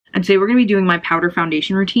And today we're going to be doing my powder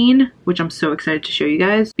foundation routine, which I'm so excited to show you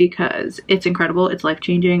guys because it's incredible, it's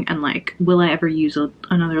life-changing, and like, will I ever use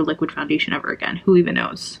another liquid foundation ever again? Who even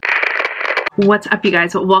knows? What's up, you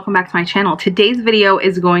guys? Welcome back to my channel. Today's video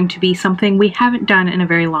is going to be something we haven't done in a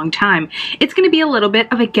very long time. It's going to be a little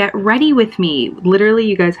bit of a get ready with me. Literally,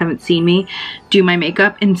 you guys haven't seen me do my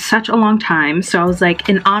makeup in such a long time. So I was like,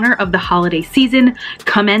 in honor of the holiday season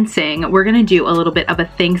commencing, we're going to do a little bit of a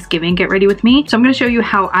Thanksgiving get ready with me. So I'm going to show you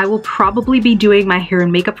how I will probably be doing my hair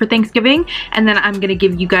and makeup for Thanksgiving. And then I'm going to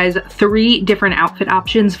give you guys 3 different outfit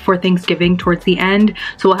options for Thanksgiving towards the end.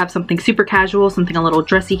 So we'll have something super casual, something a little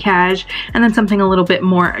dressy cash, and then something a little bit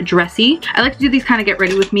more dressy. I like to do these kind of get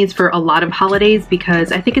ready with me's for a lot of holidays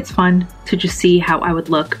because I think it's fun to just see how I would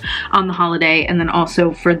look on the holiday, and then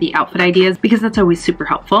also for the outfit ideas because that's always super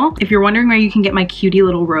helpful. If you're wondering where you can get my cutie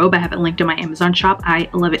little robe, I have it linked in my Amazon shop. I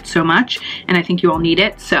love it so much and I think you all need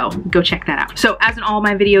it, so go check that out. So as in all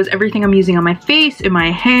my videos, everything I'm using on my face, in my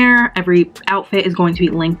hair, every outfit is going to be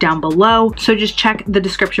linked down below. So just check the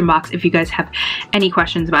description box if you guys have any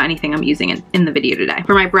questions about anything I'm using in the video today.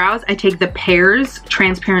 For my brows, I take the Pears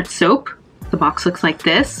transparent soap. The box looks like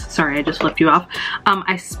this. Sorry, I just flipped you off.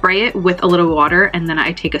 I spray it with a little water and then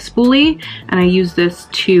I take a spoolie and I use this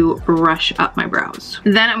to brush up my brows.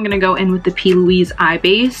 Then I'm gonna go in with the P. Louise eye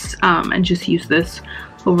base and just use this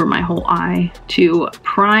over my whole eye to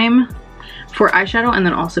prime for eyeshadow and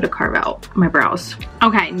then also to carve out my brows.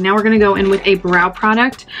 Okay, now we're gonna go in with a brow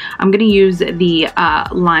product. I'm gonna use the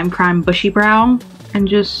Lime Crime Bushy Brow and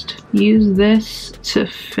just use this to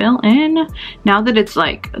fill in. Now that it's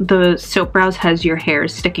like the soap brows has your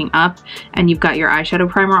hairs sticking up and you've got your eyeshadow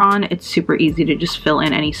primer on, it's super easy to just fill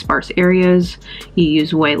in any sparse areas. You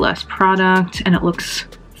use way less product and it looks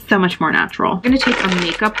so much more natural. I'm gonna take a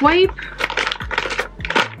makeup wipe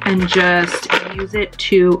and just use it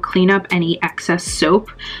to clean up any excess soap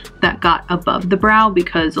that got above the brow,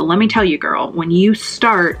 because let me tell you, girl, when you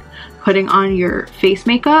start putting on your face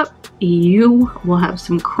makeup, you will have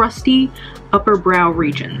some crusty upper brow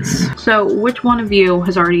regions. So which one of you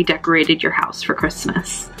has already decorated your house for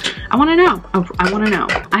Christmas? I want to know. I want to know.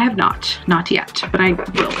 I have not yet, but I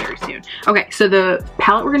will very soon. Okay, so the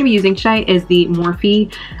palette we're going to be using today is the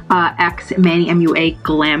Morphe X Manny MUA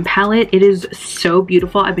Glam palette. It is so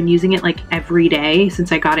beautiful. I've been using it like every day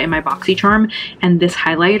since I got it in my BoxyCharm. And this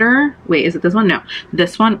highlighter, wait, is it this one? No,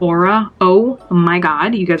 this one, Aura. Oh my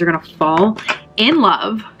God, you guys are going to fall in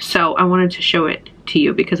love. So I wanted to show it to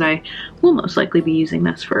you because I will most likely be using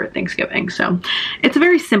this for Thanksgiving. So it's a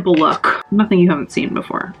very simple look, nothing you haven't seen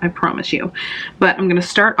before, I promise you. But I'm gonna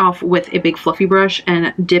start off with a big fluffy brush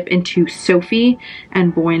and dip into Sophie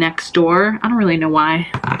and Boy Next Door. I don't really know why,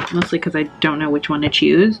 mostly because I don't know which one to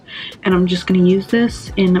choose. And I'm just gonna use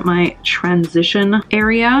this in my transition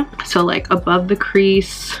area. So like above the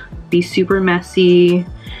crease, be super messy.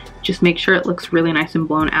 Just make sure it looks really nice and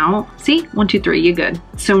blown out. See? 1, 2, 3, you're good.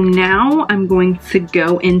 So now I'm going to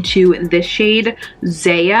go into this shade,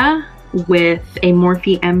 Zaya, with a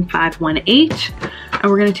Morphe M518.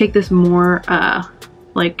 And we're gonna take this more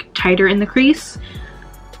like tighter in the crease,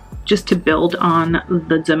 just to build on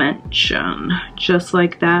the dimension. Just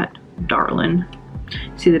like that, darling.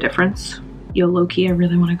 See the difference? Yo, low-key, I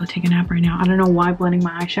really want to go take a nap right now. I don't know why blending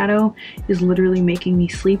my eyeshadow is literally making me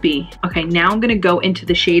sleepy. Okay, now I'm gonna go into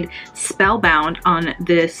the shade Spellbound on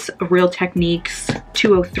this Real Techniques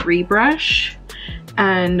 203 brush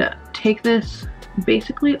and take this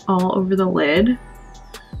basically all over the lid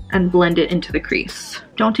and blend it into the crease.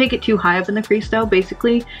 Don't take it too high up in the crease though.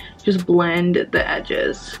 Basically, just blend the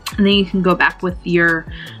edges. And then you can go back with your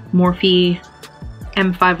Morphe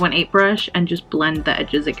M518 brush and just blend the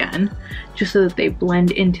edges again, just so that they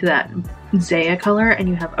blend into that Zaya color and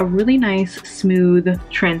you have a really nice smooth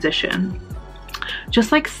transition,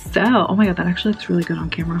 just like so. Oh my God, that actually looks really good on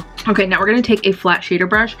camera. Okay, now we're gonna take a flat shader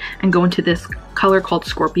brush and go into this color called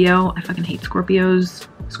Scorpio. I fucking hate Scorpios.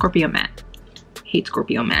 Scorpio men. Hate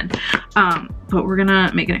Scorpio men. But we're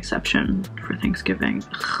gonna make an exception for Thanksgiving.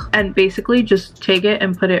 And basically just take it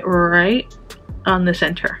and put it right on the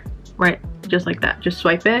center, right? Just like that. Just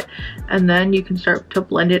swipe it and then you can start to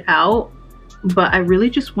blend it out, but I really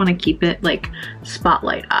just want to keep it like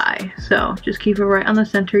spotlight eye, so just keep it right on the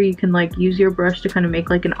center. You can like use your brush to kind of make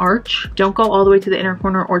like an arch. Don't go all the way to the inner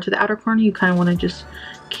corner or to the outer corner. You kind of want to just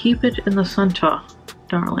keep it in the center,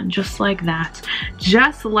 darling, just like that,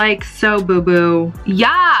 just like so, boo-boo.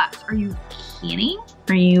 Yes! Are you kidding?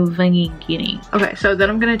 Are you fucking kidding? Okay, so then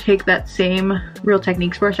I'm gonna take that same Real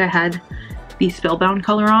Techniques brush I had the Spellbound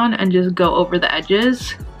color on and just go over the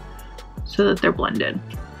edges so that they're blended.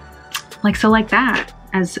 Like so, like that.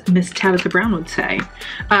 as Miss Tabitha Brown would say.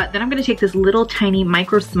 Then I'm going to take this little tiny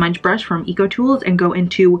micro smudge brush from Eco Tools and go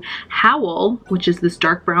into Howl, which is this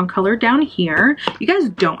dark brown color down here. You guys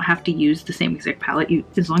don't have to use the same exact palette,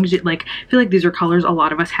 as long as you like, I feel like these are colors a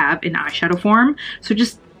lot of us have in eyeshadow form, so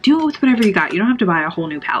just do it with whatever you got. You don't have to buy a whole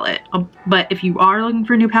new palette. But if you are looking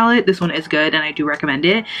for a new palette, this one is good and I do recommend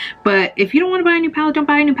it. But if you don't want to buy a new palette, don't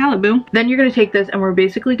buy a new palette, boo. Then you're going to take this and we're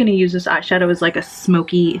basically going to use this eyeshadow as like a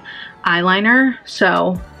smoky eyeliner.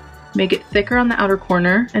 So make it thicker on the outer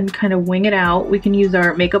corner and kind of wing it out. We can use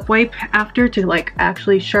our makeup wipe after to like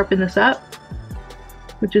actually sharpen this up.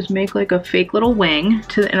 But just make like a fake little wing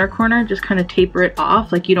to the inner corner. Just kind of taper it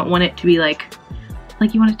off. Like you don't want it to be like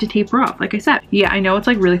you want it to taper off, like I said. Yeah, I know it's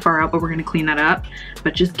like really far out, but we're gonna clean that up.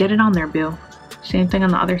 But just get it on there, boo. Same thing on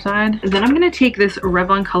the other side. Then I'm gonna take this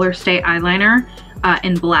Revlon Color Stay eyeliner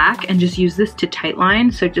in black and just use this to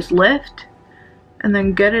tightline. So just lift and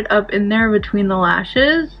then get it up in there between the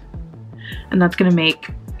lashes. And that's gonna make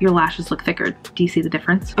your lashes look thicker. Do you see the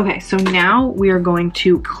difference? Okay, so now we are going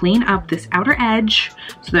to clean up this outer edge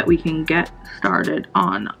so that we can get started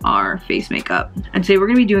on our face makeup. And today we're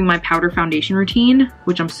gonna be doing my powder foundation routine,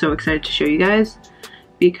 which I'm so excited to show you guys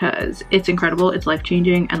because it's incredible, it's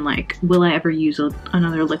life-changing, and like, will I ever use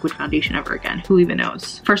another liquid foundation ever again? Who even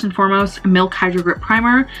knows? First and foremost, Milk Hydro Grip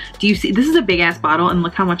Primer. Do you see, this is a big ass bottle and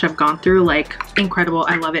look how much I've gone through, like incredible,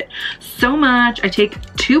 I love it so much. I take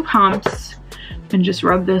 2 pumps and just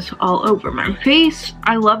rub this all over my face.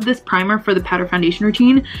 I love this primer for the powder foundation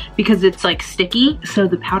routine because it's like sticky, so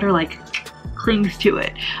the powder like clings to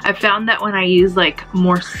it. I found that when I use like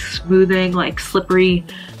more smoothing, like slippery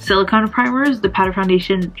silicone primers, the powder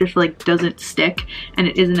foundation just like doesn't stick and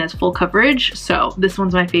it isn't as full coverage. So this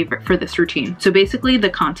one's my favorite for this routine. So basically the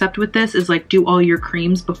concept with this is like do all your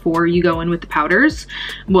creams before you go in with the powders.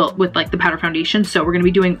 Well, with like the powder foundation. So we're gonna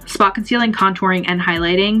be doing spot concealing, contouring, and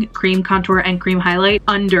highlighting, cream contour and cream highlight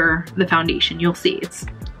under the foundation. You'll see it's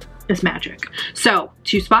magic. So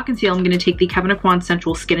to spot conceal, I'm going to take the Kevyn Aucoin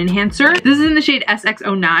Sensual Skin Enhancer. This is in the shade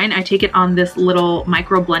SX09. I take it on this little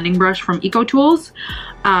micro blending brush from Eco Tools.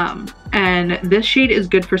 And this shade is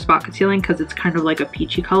good for spot concealing because it's kind of like a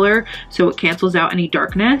peachy color, so it cancels out any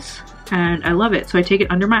darkness. And I love it. So I take it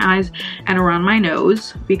under my eyes and around my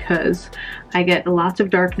nose because I get lots of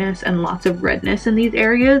darkness and lots of redness in these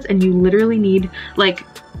areas, and you literally need, like,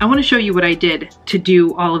 I want to show you what I did to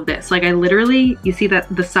do all of this. Like I literally, you see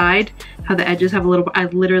that the side, how the edges have a little, I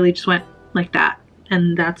literally just went like that.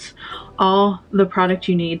 And that's all the product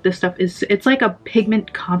you need. This stuff is, it's like a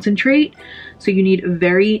pigment concentrate. So you need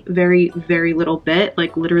very, very, very little bit.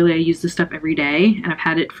 Like literally I use this stuff every day and I've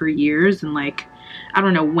had it for years, and like, I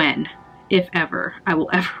don't know when, if ever, I will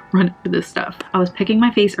ever run into this stuff. I was picking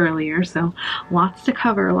my face earlier, so lots to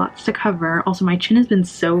cover, lots to cover. Also, my chin has been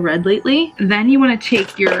so red lately. Then you want to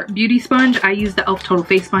take your beauty sponge. I use the e.l.f. Total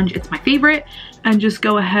Face Sponge. It's my favorite. And just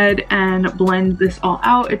go ahead and blend this all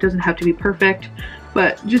out. It doesn't have to be perfect,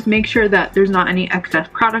 but just make sure that there's not any excess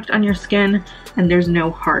product on your skin and there's no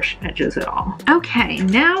harsh edges at all. Okay,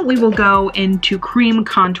 now we will go into cream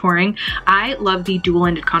contouring. I love the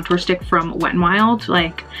dual-ended contour stick from Wet n Wild.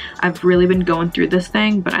 Like, I've really been going through this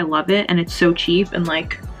thing, but I love it and it's so cheap, and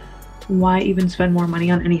like, why even spend more money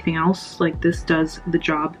on anything else? Like, this does the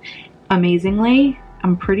job amazingly.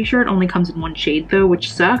 I'm pretty sure it only comes in 1 shade though,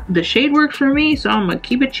 which sucks. The shade works for me, so I'm gonna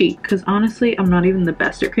keep it cheap because honestly, I'm not even the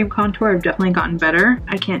best at cream contour. I've definitely gotten better.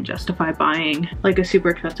 I can't justify buying like a super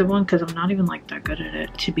expensive one because I'm not even like that good at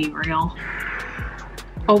it, to be real.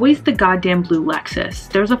 Always the goddamn blue Lexus.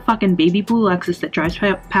 There's a fucking baby blue Lexus that drives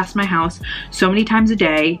past my house so many times a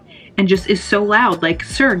day and just is so loud. Like,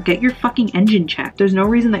 sir, get your fucking engine checked. There's no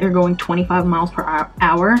reason that you're going 25 miles per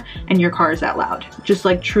hour and your car is that loud. Just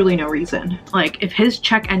like truly no reason. Like, if his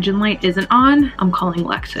check engine light isn't on, I'm calling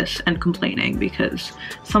Lexus and complaining because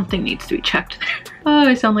something needs to be checked there. Oh,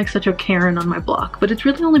 I sound like such a Karen on my block, but it's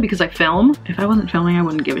really only because I film. If I wasn't filming, I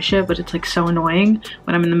wouldn't give a shit, but it's like so annoying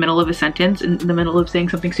when I'm in the middle of a sentence, in the middle of saying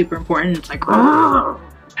something super important, it's like,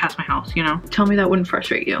 past my house, you know? Tell me that wouldn't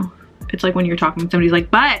frustrate you. It's like when you're talking and somebody's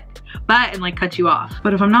like, but, and like cuts you off.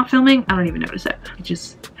 But if I'm not filming, I don't even notice it. It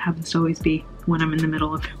just happens to always be when I'm in the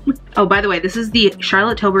middle of filming. Oh, by the way, this is the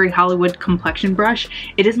Charlotte Tilbury Hollywood Complexion Brush.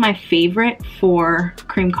 It is my favorite for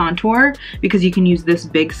cream contour because you can use this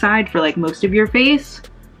big side for like most of your face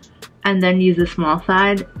and then use the small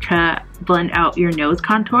side to blend out your nose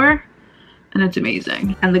contour. And it's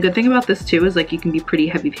amazing. And the good thing about this too is like you can be pretty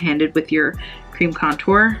heavy-handed with your cream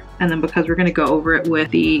contour, and then because we're gonna go over it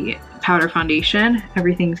with the powder foundation,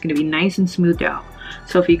 everything's gonna be nice and smoothed out.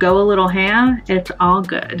 So if you go a little ham, it's all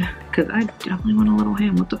good. Because I definitely want a little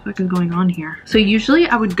ham. What the fuck is going on here? So usually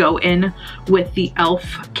I would go in with the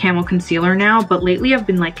e.l.f. Camo Concealer now, but lately I've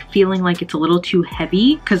been like feeling like it's a little too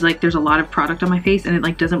heavy because like there's a lot of product on my face and it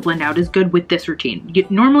like doesn't blend out as good with this routine.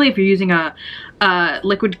 Normally if you're using a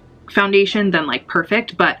liquid foundation, then like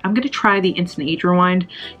perfect, but I'm gonna try the Instant Age Rewind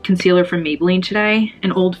concealer from Maybelline today,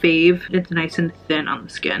 an old fave. It's nice and thin on the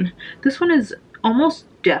skin. This one is almost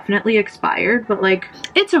definitely expired, but like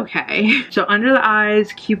it's okay. So under the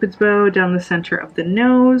eyes, Cupid's bow down the center of the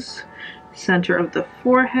nose, center of the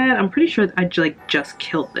forehead. I'm pretty sure I like just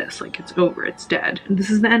killed this, like it's over, it's dead. This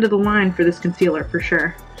is the end of the line for this concealer for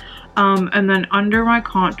sure. And then under my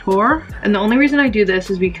contour, and the only reason I do this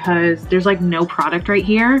is because there's like no product right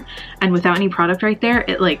here, and without any product right there,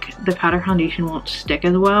 it like the powder foundation won't stick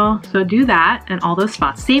as well. So do that and all those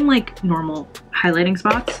spots, same like normal highlighting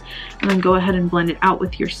spots, and then go ahead and blend it out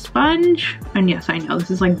with your sponge. And yes, I know this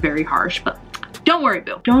is like very harsh, but don't worry,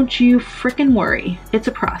 boo. Don't you freaking worry. It's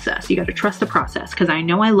a process. You gotta trust the process, because I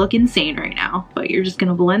know I look insane right now, but you're just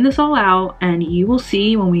gonna blend this all out and you will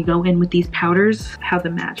see when we go in with these powders how the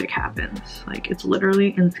magic happens. Like it's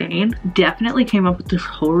literally insane. Definitely came up with this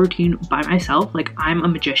whole routine by myself. Like I'm a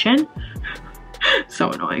magician. So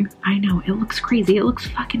annoying. I know, it looks crazy. It looks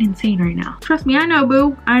fucking insane right now. Trust me, I know,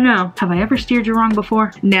 boo. I know. Have I ever steered you wrong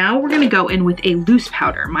before? Now we're gonna go in with a loose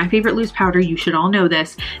powder. My favorite loose powder, you should all know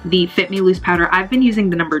this, the Fit Me loose powder. I've been using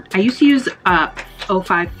the number, I used to use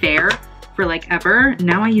 05 Fair for like ever.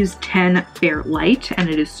 Now I use 10 Fair Light and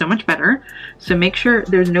it is so much better. So make sure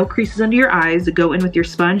there's no creases under your eyes. Go in with your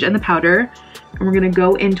sponge and the powder. And we're gonna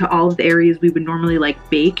go into all of the areas we would normally like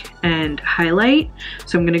bake and highlight.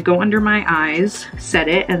 So I'm gonna go under my eyes, set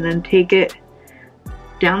it, and then take it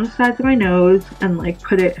down the sides of my nose and like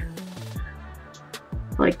put it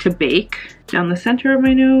like to bake. Down the center of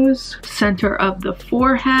my nose, center of the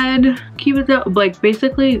forehead. Keep it up, like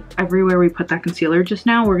basically everywhere we put that concealer just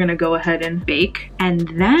now, we're gonna go ahead and bake. And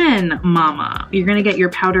then, mama, you're gonna get your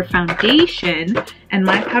powder foundation. And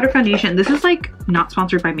my powder foundation, this is like not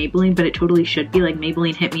sponsored by Maybelline, but it totally should be. Like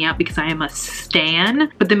Maybelline hit me up because I am a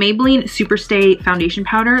stan. But the Maybelline Superstay foundation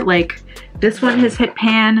powder, like this one has hit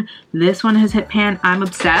pan, this one has hit pan. I'm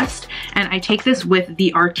obsessed. And I take this with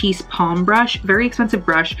the Artiste Palm brush, very expensive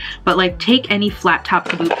brush, but like take any flat top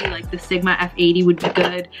kabuki, like the Sigma F80 would be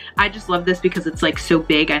good. I just love this because it's like so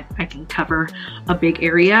big, I can cover a big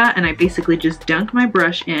area. And I basically just dunk my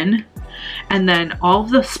brush in. And then all of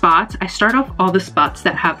the spots, I start off all the spots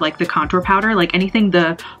that have like the contour powder, like anything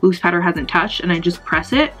the loose powder hasn't touched, and I just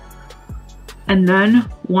press it. And then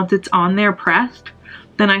once it's on there pressed,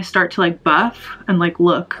 then I start to like buff and like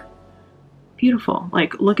look beautiful.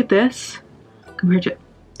 Like look at this compared to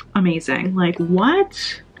amazing. Like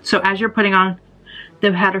what? So as you're putting on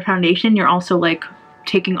the powder foundation, you're also like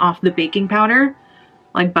taking off the baking powder,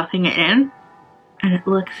 like buffing it in, and it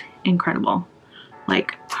looks incredible.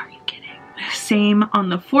 Like, are you kidding? Same on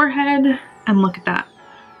the forehead, and look at that.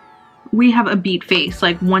 We have a beat face,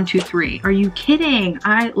 like 1, 2, 3. Are you kidding?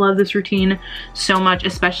 I love this routine so much,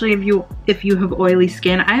 especially if you have oily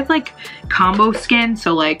skin. I have like combo skin,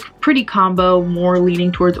 so like pretty combo, more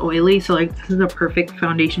leaning towards oily. So like this is a perfect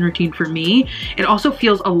foundation routine for me. It also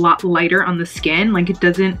feels a lot lighter on the skin. Like it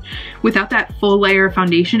doesn't, without that full layer of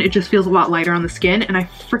foundation, it just feels a lot lighter on the skin, and I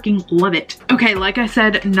freaking love it. Okay, like I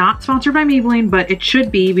said, not sponsored by Maybelline, but it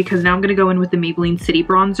should be, because now I'm gonna go in with the Maybelline City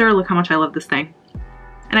Bronzer. Look how much I love this thing.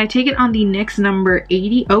 And I take it on the NYX number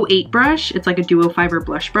 08 brush. It's like a duo fiber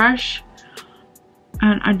blush brush.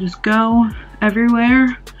 And I just go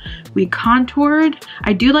everywhere. We contoured.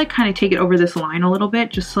 I do like kind of take it over this line a little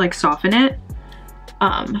bit just to like soften it.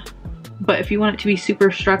 But if you want it to be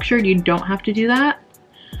super structured, you don't have to do that.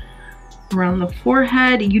 Around the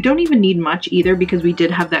forehead, you don't even need much either because we did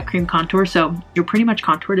have that cream contour, so you're pretty much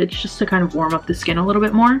contoured. It's just to kind of warm up the skin a little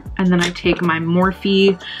bit more. And then I take my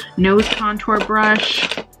Morphe nose contour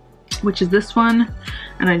brush, which is this one,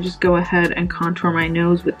 and I just go ahead and contour my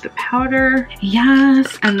nose with the powder.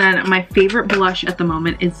 Yes. And then my favorite blush at the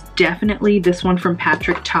moment is definitely this one from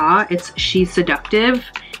Patrick Ta. It's She's Seductive.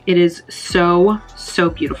 It is so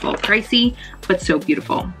beautiful. Pricey, but so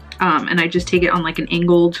beautiful. And I just take it on like an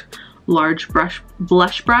angled large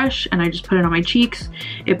blush brush, and I just put it on my cheeks.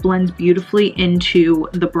 It blends beautifully into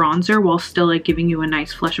the bronzer while still like giving you a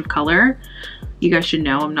nice flush of color. You guys should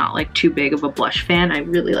know I'm not like too big of a blush fan. I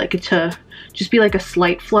really like it to just be like a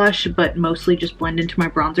slight flush, but mostly just blend into my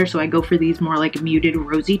bronzer. So I go for these more like muted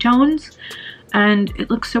rosy tones, and it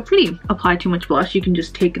looks so pretty. Apply too much blush, you can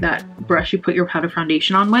just take that brush you put your powder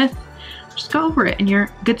foundation on with, just go over it, and you're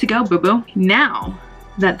good to go, boo-boo. Now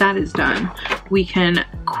that that is done, we can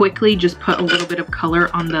quickly just put a little bit of color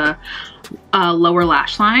on the lower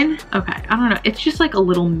lash line. Okay, I don't know, it's just like a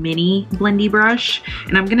little mini blendy brush,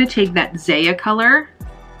 and I'm gonna take that Zaya color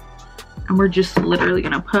and we're just literally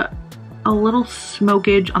gonna put a little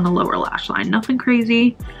smokage on the lower lash line. Nothing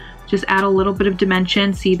crazy, just add a little bit of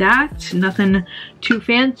dimension. See that? Nothing too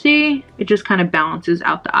fancy. It just kind of balances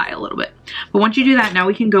out the eye a little bit. But once you do that, now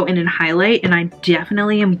we can go in and highlight, and I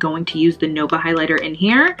definitely am going to use the Nova highlighter in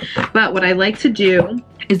here. But what I like to do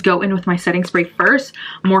is go in with my setting spray first.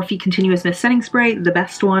 Morphe Continuous Mist Setting Spray, the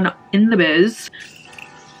best one in the biz.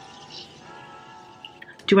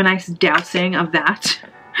 Do a nice dousing of that.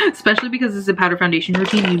 Especially because this is a powder foundation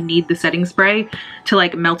routine, you need the setting spray to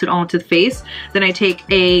like melt it all into the face. Then I take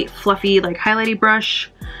a fluffy like highlighting brush,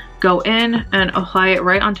 go in and apply it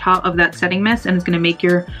right on top of that setting mist, and it's gonna make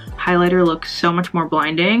your highlighter look so much more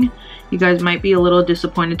blinding. You guys might be a little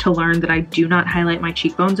disappointed to learn that I do not highlight my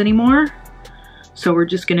cheekbones anymore. So we're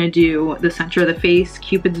just gonna do the center of the face,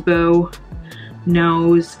 Cupid's bow,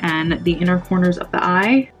 nose, and the inner corners of the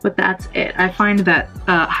eye, but that's it. I find that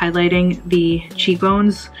highlighting the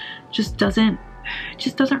cheekbones just doesn't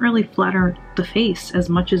really flatter the face as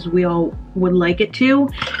much as we all would like it to.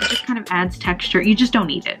 It just kind of adds texture. You just don't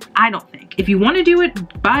need it, I don't think. If you want to do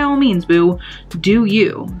it, by all means, boo, do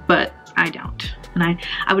you, but I don't. And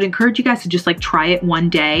I would encourage you guys to just like try it one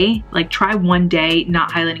day. Like try one day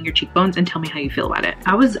not highlighting your cheekbones and tell me how you feel about it.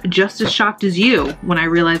 I was just as shocked as you when I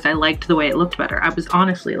realized I liked the way it looked better. I was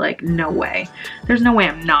honestly like, no way. There's no way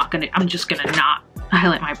I'm just gonna not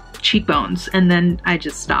highlight my cheekbones. And then I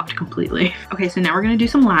just stopped completely. Okay, so now we're gonna do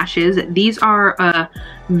some lashes. These are a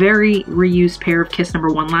very reused pair of Kiss No.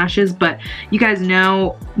 1 lashes, but you guys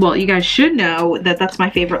know, well, you guys should know that that's my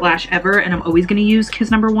favorite lash ever, and I'm always gonna use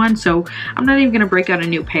Kiss No. 1, so I'm not even gonna break out a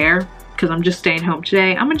new pair because I'm just staying home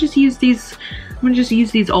today. I'm gonna just use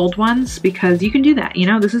these old ones because you can do that, you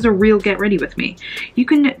know? This is a real get ready with me. You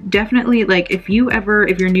can definitely, like, if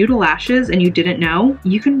you're new to lashes and you didn't know,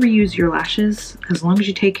 you can reuse your lashes as long as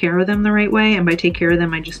you take care of them the right way. And by take care of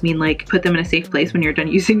them, I just mean like put them in a safe place when you're done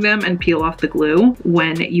using them and peel off the glue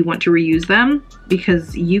when you want to reuse them,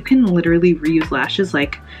 because you can literally reuse lashes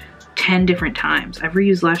like 10 different times. I've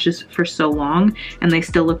reused lashes for so long and they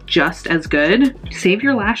still look just as good. Save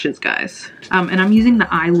your lashes, guys. And I'm using the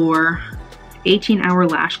Eylure 18-hour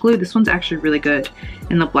lash glue. This one's actually really good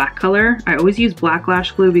in the black color. I always use black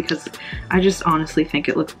lash glue because I just honestly think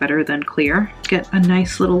it looks better than clear. Get a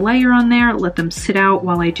nice little layer on there, let them sit out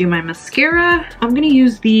while I do my mascara. I'm gonna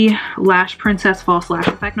use the Lash Princess False Lash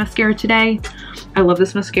Effect mascara today. I love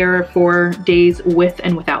this mascara for days with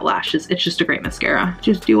and without lashes. It's just a great mascara.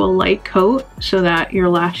 Just do a light coat so that your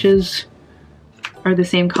lashes are the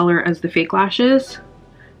same color as the fake lashes,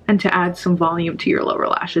 and to add some volume to your lower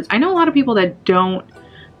lashes. I know a lot of people that don't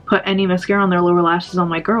put any mascara on their lower lashes. I'm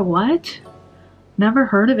like, girl, what? Never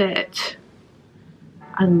heard of it.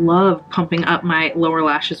 I love pumping up my lower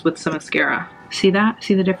lashes with some mascara. See that?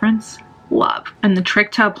 See the difference? Love. And the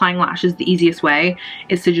trick to applying lashes the easiest way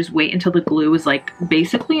is to just wait until the glue is like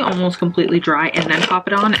basically almost completely dry and then pop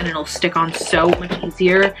it on, and it'll stick on so much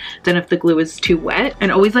easier than if the glue is too wet.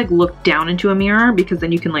 And always like look down into a mirror because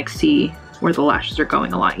then you can like see where the lashes are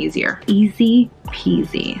going a lot easier. Easy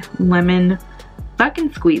peasy, lemon fucking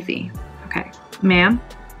squeezy. Okay, ma'am.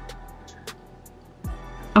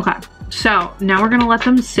 Okay, so now we're gonna let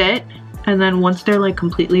them sit, and then once they're like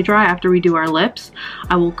completely dry, after we do our lips,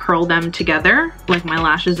 I will curl them together like my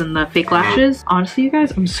lashes and the fake lashes. Honestly, you guys,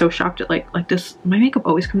 I'm so shocked at like this. My makeup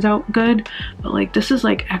always comes out good, but like this is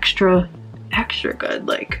like extra good.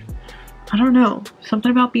 Like, I don't know,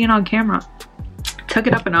 something about being on camera took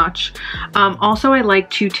it up a notch. Also, I like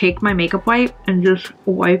to take my makeup wipe and just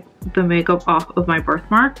wipe the makeup off of my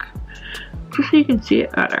birthmark just so you can see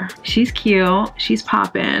it better. She's cute, she's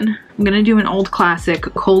poppin'. I'm gonna do an old classic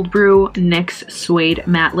Cold Brew NYX Suede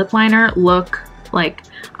Matte Lip Liner. Look, like,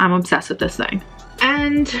 I'm obsessed with this thing.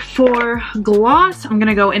 And for gloss, I'm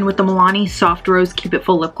gonna go in with the Milani Soft Rose Keep It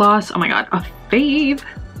Full Lip Gloss. Oh my god, a fave.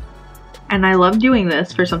 And I love doing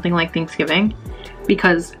this for something like Thanksgiving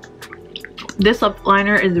because this lip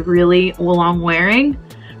liner is really long wearing.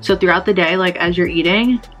 So throughout the day, like as you're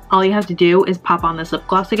eating, all you have to do is pop on this lip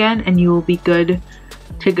gloss again and you will be good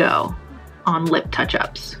to go on lip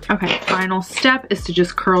touch-ups. Okay, final step is to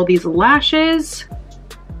just curl these lashes.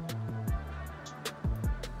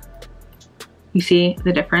 You see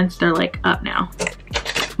the difference? They're like up now.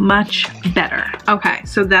 Much better. Okay,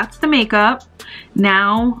 so that's the makeup.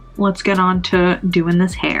 Now let's get on to doing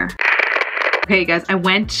this hair. Okay guys, I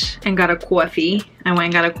went and got a coffee.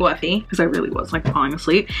 Because I really was like falling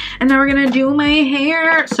asleep. And now we're gonna do my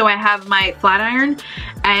hair. So I have my flat iron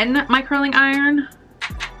and my curling iron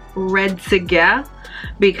ready to go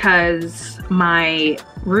because my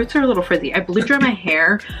roots are a little frizzy. I blew dry my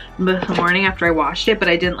hair this morning after I washed it, but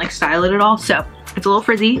I didn't like style it at all. So it's a little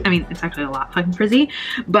frizzy. I mean, it's actually a lot fucking frizzy.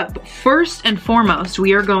 But first and foremost,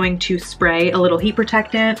 we are going to spray a little heat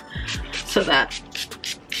protectant so that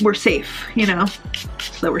we're safe, you know,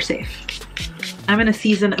 so that we're safe. I'm in a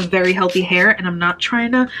season of very healthy hair and I'm not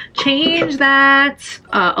trying to change that.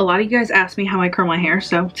 A lot of you guys asked me how I curl my hair,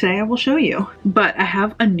 so today I will show you. But I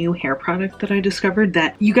have a new hair product that I discovered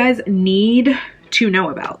that you guys need to know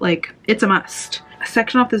about. Like, it's a must.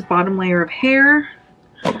 Section off this bottom layer of hair.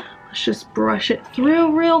 Let's just brush it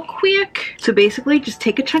through real quick. So basically just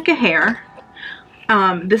take a chunk of hair.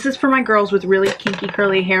 This is for my girls with really kinky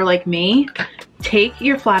curly hair like me. Take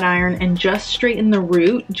your flat iron and just straighten the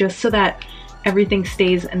root just so that everything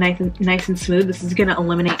stays nice and smooth. This is gonna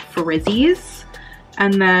eliminate frizzies.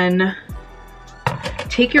 And then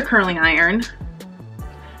take your curling iron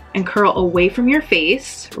and curl away from your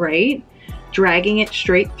face, right? Dragging it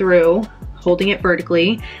straight through, holding it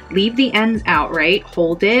vertically. Leave the ends out, right?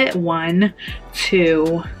 Hold it, 1,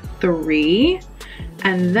 2, 3.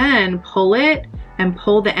 And then pull it and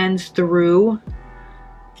pull the ends through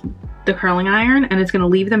the curling iron, and it's gonna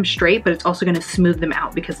leave them straight, but it's also gonna smooth them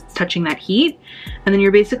out because it's touching that heat. And then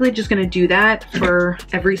you're basically just gonna do that for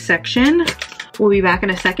every section. We'll be back in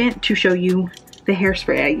a second to show you the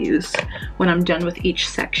hairspray I use when I'm done with each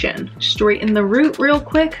section. Straighten the root real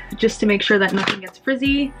quick just to make sure that nothing gets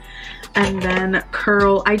frizzy. And then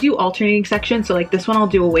curl. I do alternating sections, so like this one I'll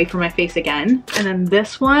do away from my face again. And then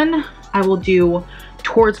this one I will do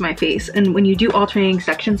towards my face. And when you do alternating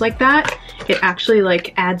sections like that, it actually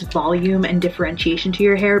like adds volume and differentiation to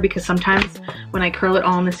your hair, because sometimes when I curl it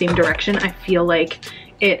all in the same direction, I feel like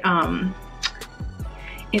it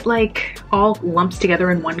like all lumps together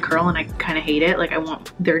in one curl and I kind of hate it. Like I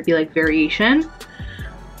want there to be like variation.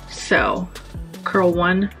 So curl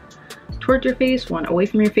one towards your face, one away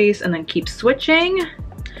from your face, and then keep switching.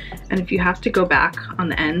 And if you have to go back on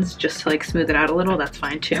the ends just to like smooth it out a little, that's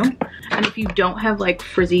fine too. And if you don't have like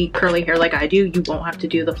frizzy curly hair like I do, you won't have to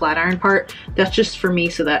do the flat iron part. That's just for me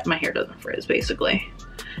so that my hair doesn't frizz basically.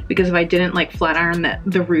 Because if I didn't like flat iron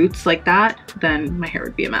the roots like that, then my hair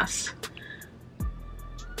would be a mess.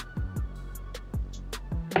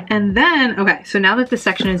 And then, okay, so now that this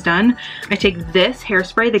section is done, I take this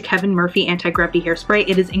hairspray, the Kevin Murphy Anti-Gravity Hairspray.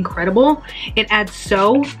 It is incredible. It adds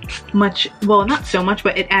so much, well, not so much,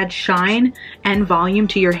 but it adds shine and volume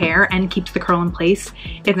to your hair and keeps the curl in place.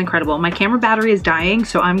 It's incredible. My camera battery is dying,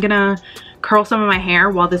 so I'm gonna curl some of my hair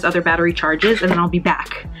while this other battery charges, and then I'll be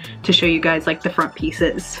back to show you guys like the front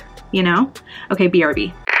pieces, you know? Okay,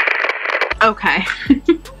 BRB. Okay,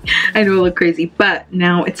 I know I look crazy, but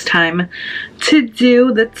now it's time to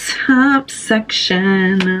do the top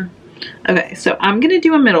section. Okay, so I'm gonna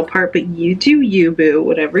do a middle part, but you do you, boo,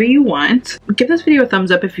 whatever you want. Give this video a thumbs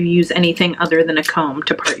up if you use anything other than a comb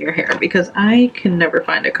to part your hair, because I can never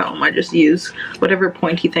find a comb. I just use whatever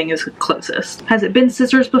pointy thing is closest. Has it been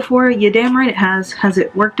scissors before? You damn right it has. Has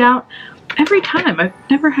it worked out? Every time. I've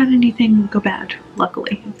never had anything go bad,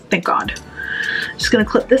 luckily, thank God. Just gonna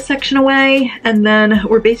clip this section away, and then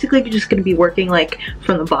we're basically just gonna be working like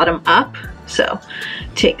from the bottom up. So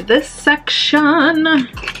take this section,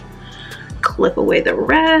 clip away the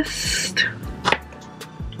rest,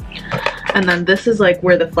 and then this is like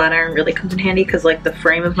where the flat iron really comes in handy, because like the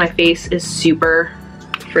frame of my face is super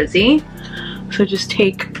frizzy. So just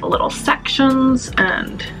take little sections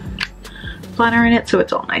and flat iron it so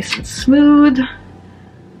it's all nice and smooth.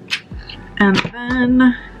 And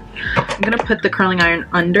then I'm gonna put the curling iron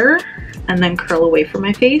under and then curl away from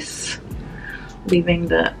my face, leaving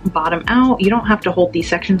the bottom out. You don't have to hold these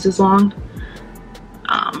sections as long.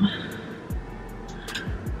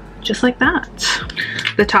 Just like that.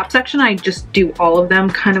 The top section, I just do all of them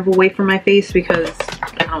kind of away from my face because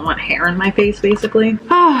I don't want hair in my face basically.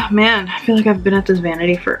 Oh man, I feel like I've been at this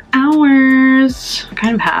vanity for hours. I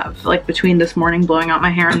kind of have, like between this morning blowing out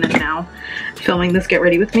my hair and then now filming this Get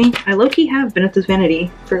Ready With Me. I low-key have been at this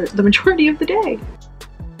vanity for the majority of the day.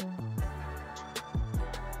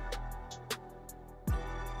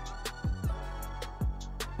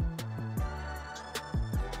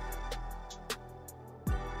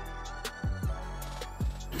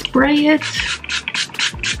 Spray it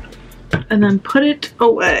and then put it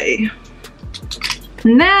away.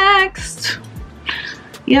 Next,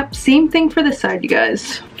 yep, same thing for this side, you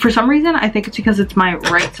guys. For some reason, I think it's because it's my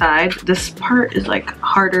right side, this part is like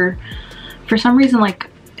harder. For some reason, like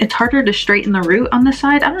it's harder to straighten the root on this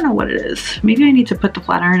side. I don't know what it is. Maybe I need to put the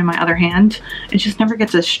flat iron in my other hand. It just never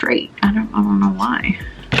gets as straight. I don't know why.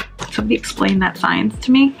 Somebody explain that science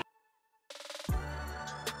to me.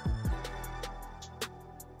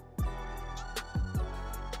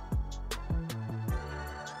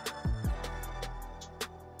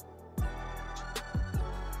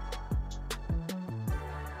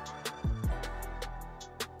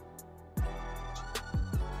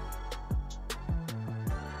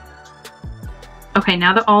 Okay,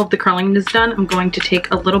 now that all of the curling is done, I'm going to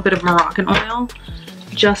take a little bit of Moroccan oil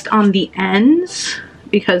just on the ends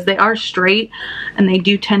because they are straight and they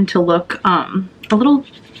do tend to look a little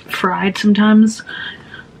fried sometimes.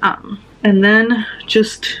 And then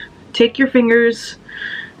just take your fingers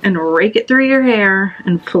and rake it through your hair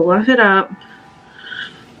and fluff it up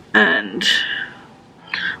and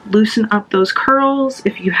loosen up those curls.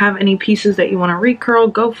 If you have any pieces that you want to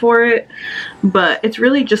recurl, go for it. But it's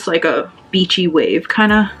really just like a beachy wave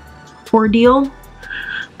kind of ordeal.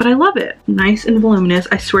 But I love it. Nice and voluminous.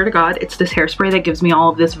 I swear to God, it's this hairspray that gives me all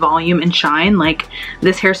of this volume and shine. Like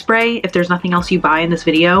this hairspray, if there's nothing else you buy in this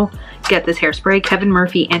video, get this hairspray. Kevin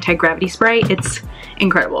Murphy Anti-Gravity Spray. It's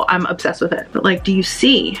incredible. I'm obsessed with it. But like, do you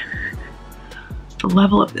see the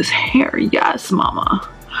level of this hair? Yes, mama.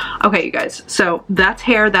 Okay, you guys, so that's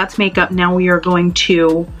hair, that's makeup. Now we are going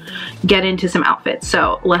to get into some outfits.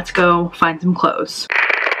 So let's go find some clothes.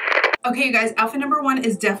 Okay, you guys, outfit number one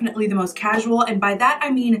is definitely the most casual, and by that I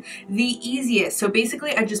mean the easiest. So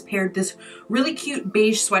basically I just paired this really cute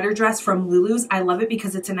beige sweater dress from Lulu's. I love it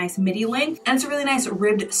because it's a nice midi length and it's a really nice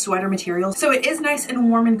ribbed sweater material. So it is nice and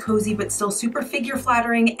warm and cozy, but still super figure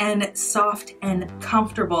flattering and soft and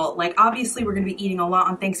comfortable. Like obviously we're gonna be eating a lot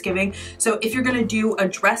on Thanksgiving. So if you're gonna do a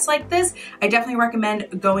dress like this, I definitely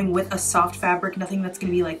recommend going with a soft fabric, nothing that's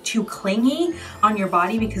gonna be like too clingy on your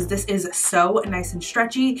body because this is so nice and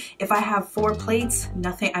stretchy. If I have 4 plates,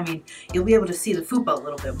 nothing, I mean, you'll be able to see the fupa a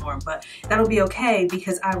little bit more, but that'll be okay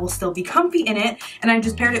because I will still be comfy in it. And I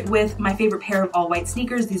just paired it with my favorite pair of all white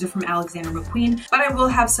sneakers. These are from Alexander McQueen, but I will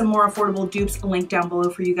have some more affordable dupes linked down below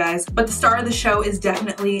for you guys. But the star of the show is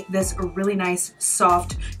definitely this really nice,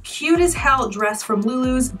 soft, cute as hell dress from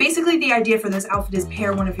Lulu's. Basically the idea for this outfit is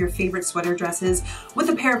pair one of your favorite sweater dresses with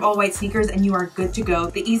a pair of all white sneakers and you are good to go.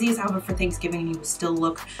 The easiest outfit for Thanksgiving and you will still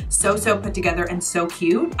look so put together and so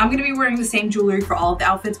cute. I'm gonna be wearing the same jewelry for all of the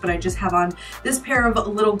outfits, but I just have on this pair of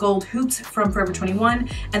little gold hoops from Forever 21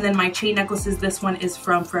 and then my chain necklaces. This one is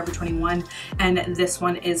from Forever 21 and this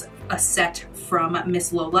one is a set from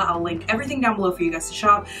Miss Lola. I'll link everything down below for you guys to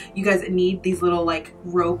shop. You guys need these little like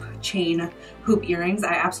rope chain hoop earrings.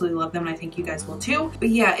 I absolutely love them and I think you guys will too. But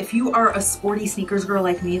yeah, if you are a sporty sneakers girl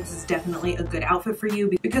like me, this is definitely a good outfit for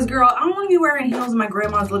you because girl, I don't want to be wearing heels in my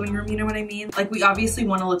grandma's living room, you know what I mean? Like we obviously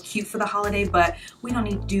want to look cute for the holiday, but we don't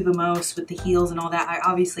need to do the most with the heels and all that. I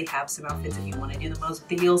obviously have some outfits if you want to do the most with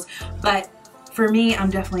the heels, but for me, I'm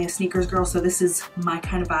definitely a sneakers girl, so this is my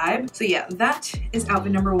kind of vibe. So yeah, that is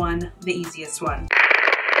outfit number one, the easiest one.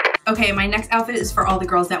 Okay, my next outfit is for all the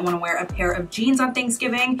girls that want to wear a pair of jeans on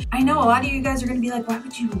Thanksgiving. I know a lot of you guys are going to be like, why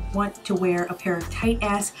would you want to wear a pair of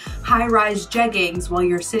tight-ass high-rise jeggings while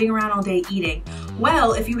you're sitting around all day eating?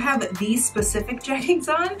 Well, if you have these specific jeggings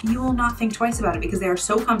on, you will not think twice about it because they are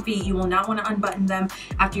so comfy. You will not want to unbutton them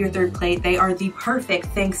after your third plate. They are the perfect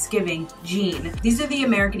Thanksgiving jean. These are the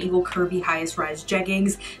American Eagle Curvy highest rise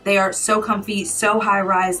jeggings. They are so comfy, so high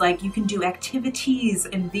rise, like you can do activities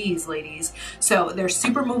in these, ladies. So they're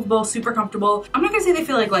super movable, super comfortable. I'm not gonna say they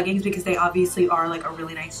feel like leggings because they obviously are like a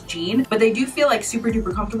really nice jean, but they do feel like super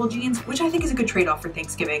duper comfortable jeans, which I think is a good trade-off for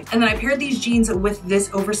Thanksgiving. And then I paired these jeans with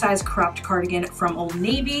this oversized cropped cardigan from Old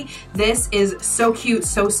Navy. This is so cute,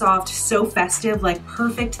 so soft, so festive, like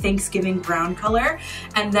perfect Thanksgiving brown color.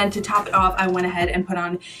 And then to top it off, I went ahead and put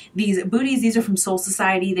on these booties. These are from Soul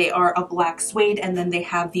Society. They are a black suede and then they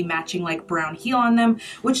have the matching like brown heel on them,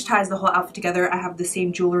 which ties the whole outfit together. I have the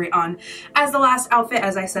same jewelry on as the last outfit,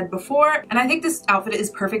 as I said before. And I think this outfit is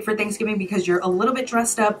perfect for Thanksgiving because you're a little bit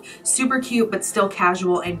dressed up, super cute, but still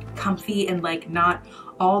casual and comfy and like not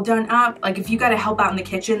all done up. Like if you gotta help out in the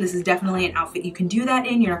kitchen, this is definitely an outfit you can do that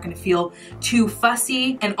in. You're not gonna feel too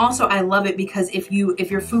fussy. And also I love it because if you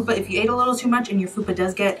ate a little too much and your fupa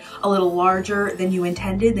does get a little larger than you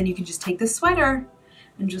intended, then you can just take this sweater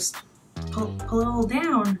and just pull it all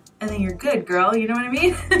down and then you're good, girl, you know what I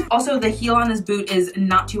mean? Also, the heel on this boot is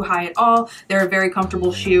not too high at all. They're a very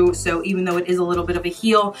comfortable shoe, so even though it is a little bit of a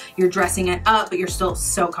heel, you're dressing it up, but you're still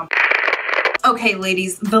so comfortable. Okay,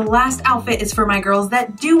 ladies, the last outfit is for my girls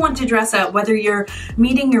that do want to dress up, whether you're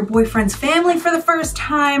meeting your boyfriend's family for the first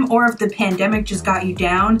time or if the pandemic just got you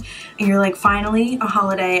down and you're like, finally, a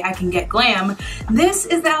holiday, I can get glam. This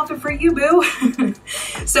is the outfit for you, boo.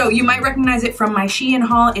 So you might recognize it from my Shein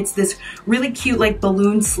haul. It's this really cute like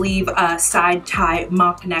balloon sleeve side tie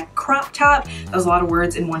mock neck crop top. That was a lot of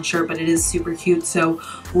words in one shirt, but it is super cute, so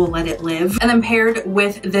we'll let it live. And then paired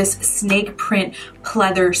with this snake print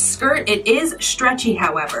pleather skirt. It is stretchy,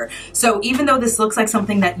 however. So even though this looks like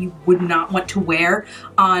something that you would not want to wear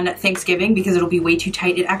on Thanksgiving because it'll be way too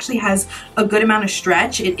tight, it actually has a good amount of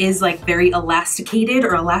stretch. It is like very elasticated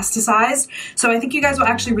or elasticized. So I think you guys will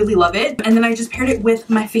actually really love it. And then I just paired it with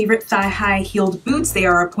my favorite thigh-high heeled boots. They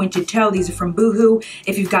are a pointed toe. These are from Boohoo.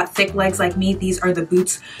 If you've got thick legs like me, these are the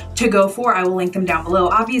boots to go for. I will link them down below.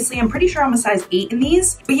 Obviously, I'm pretty sure I'm a size 8 in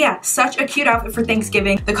these. But yeah, such a cute outfit for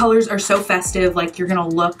Thanksgiving. The colors are so festive, like you're gonna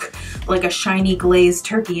look like a shiny glazed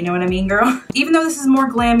turkey, you know what I mean, girl? Even though this is more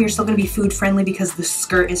glam, you're still gonna be food friendly because the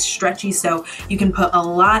skirt is stretchy, so you can put a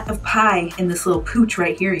lot of pie in this little pooch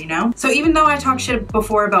right here, you know? So even though I talked shit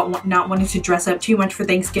before about not wanting to dress up too much for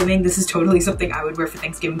Thanksgiving, this is totally something I would wear for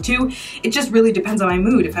Thanksgiving too. It just really depends on my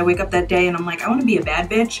mood. If I wake up that day and I'm like, I wanna be a bad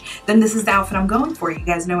bitch, then this is the outfit I'm going for, you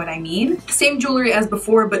guys know what I mean? Same jewelry as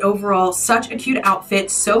before, but overall, such a cute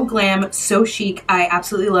outfit, so glam, so chic. I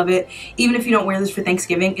absolutely love it. Even if you don't wear this for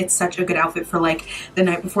Thanksgiving, it's such a good outfit for like the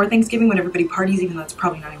night before Thanksgiving when everybody parties, even though it's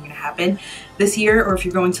probably not even gonna happen this year. Or if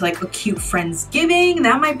you're going to like a cute Friendsgiving,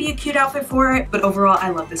 that might be a cute outfit for it. But overall, I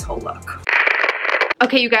love this whole look.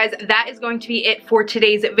 Okay, you guys, that is going to be it for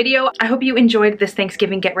today's video. I hope you enjoyed this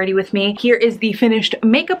Thanksgiving get ready with me. Here is the finished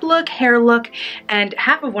makeup look, hair look, and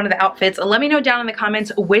half of one of the outfits. Let me know down in the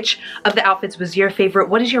comments which of the outfits was your favorite.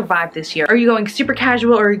 What is your vibe this year? Are you going super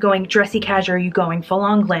casual, or are you going dressy casual, or are you going full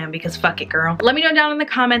on glam? Because fuck it, girl. Let me know down in the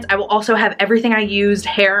comments. I will also have everything I used,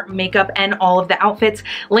 hair, makeup, and all of the outfits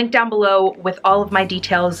linked down below with all of my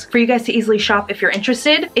details for you guys to easily shop if you're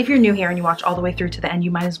interested. If you're new here and you watch all the way through to the end, you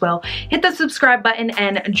might as well hit the subscribe button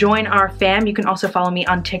and join our fam. You can also follow me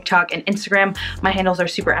on TikTok and Instagram. My handles are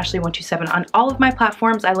superashley127 on all of my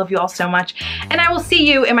platforms. I love you all so much, and I will see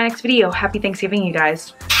you in my next video. Happy Thanksgiving, you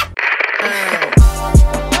guys.